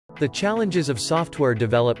The challenges of software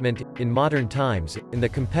development in modern times. In the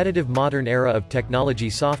competitive modern era of technology,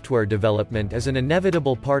 software development is an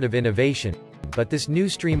inevitable part of innovation, but this new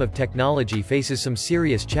stream of technology faces some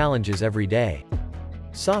serious challenges every day.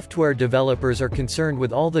 Software developers are concerned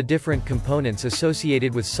with all the different components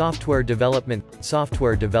associated with software development.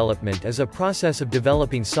 Software development is a process of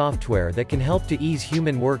developing software that can help to ease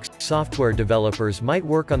human work. Software developers might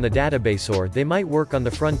work on the database, or they might work on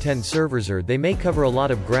the front-end servers, or they may cover a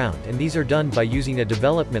lot of ground, and these are done by using a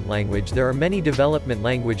development language. There are many development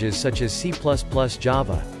languages such as C++,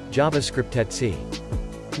 Java, JavaScript, etc.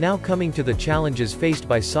 Now coming to the challenges faced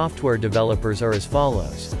by software developers are as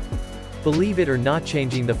follows. Believe it or not,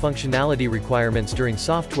 changing the functionality requirements during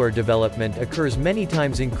software development occurs many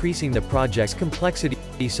times, increasing the project's complexity,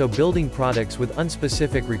 so building products with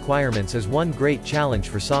unspecific requirements is one great challenge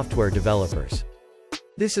for software developers.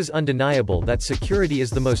 This is undeniable that security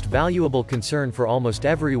is the most valuable concern for almost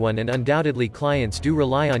everyone, and undoubtedly clients do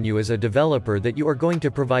rely on you as a developer that you are going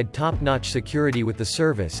to provide top-notch security with the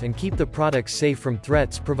service and keep the products safe from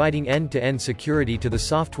threats. Providing end-to-end security to the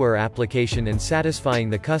software application and satisfying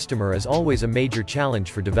the customer is always a major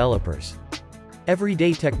challenge for developers.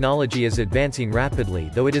 Everyday technology is advancing rapidly,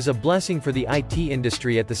 though it is a blessing for the IT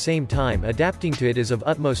industry. At the same time, adapting to it is of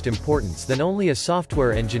utmost importance. Then only a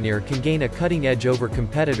software engineer can gain a cutting edge over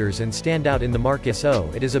competitors and stand out in the market,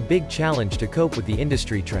 so it is a big challenge to cope with the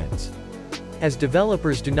industry trends. As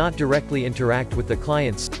developers do not directly interact with the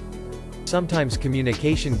clients, sometimes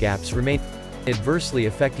communication gaps remain, adversely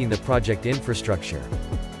affecting the project infrastructure.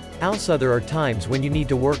 Also, there are times when you need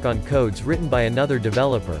to work on codes written by another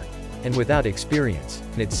developer, and without experience,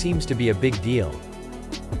 and it seems to be a big deal.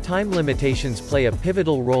 Time limitations play a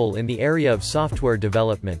pivotal role in the area of software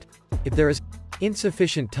development. If there is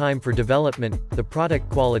insufficient time for development, the product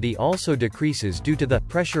quality also decreases due to the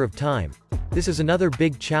pressure of time. This is another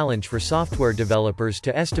big challenge for software developers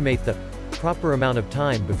to estimate the proper amount of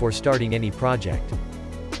time before starting any project.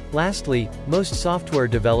 Lastly, most software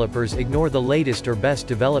developers ignore the latest or best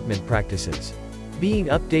development practices. Being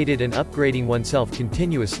updated and upgrading oneself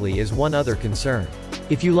continuously is one other concern.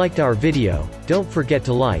 If you liked our video, don't forget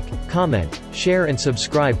to like, comment, share and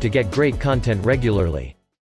subscribe to get great content regularly.